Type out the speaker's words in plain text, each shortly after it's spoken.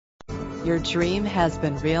Your dream has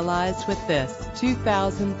been realized with this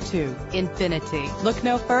 2002 Infiniti. Look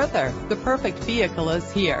no further. The perfect vehicle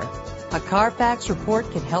is here. A Carfax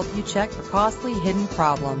report can help you check for costly hidden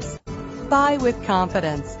problems. Buy with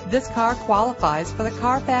confidence. This car qualifies for the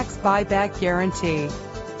Carfax buyback guarantee.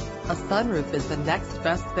 A sunroof is the next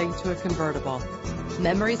best thing to a convertible.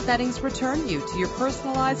 Memory settings return you to your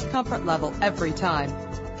personalized comfort level every time.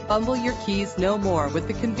 Fumble your keys no more with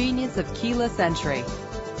the convenience of keyless entry.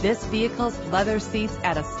 This vehicle's leather seats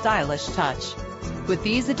add a stylish touch. With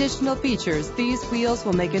these additional features, these wheels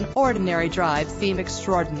will make an ordinary drive seem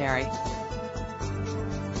extraordinary.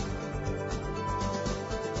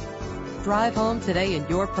 Drive home today in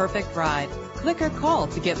your perfect ride. Click or call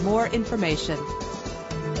to get more information.